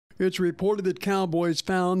It's reported that cowboys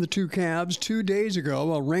found the two calves 2 days ago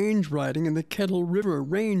while range riding in the Kettle River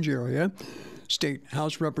Range area. State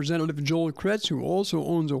House Representative Joel Kretz, who also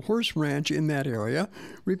owns a horse ranch in that area,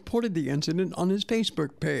 reported the incident on his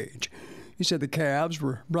Facebook page. He said the calves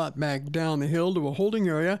were brought back down the hill to a holding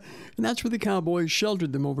area, and that's where the cowboys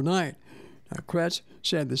sheltered them overnight. Now, Kretz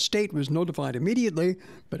said the state was notified immediately,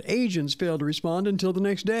 but agents failed to respond until the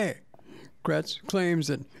next day. Kretz claims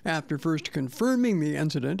that after first confirming the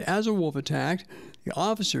incident as a wolf attack, the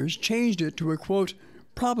officers changed it to a, quote,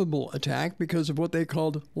 probable attack because of what they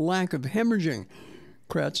called lack of hemorrhaging.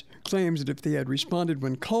 Kretz claims that if they had responded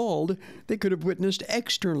when called, they could have witnessed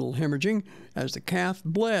external hemorrhaging as the calf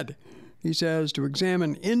bled. He says to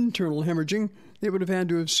examine internal hemorrhaging, they would have had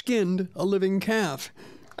to have skinned a living calf.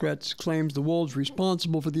 Kretz claims the wolves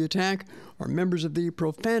responsible for the attack are members of the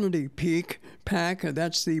Profanity Pack.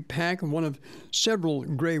 That's the pack, one of several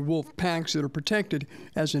gray wolf packs that are protected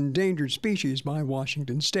as endangered species by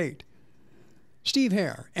Washington State. Steve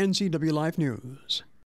Hare, NCW Life News.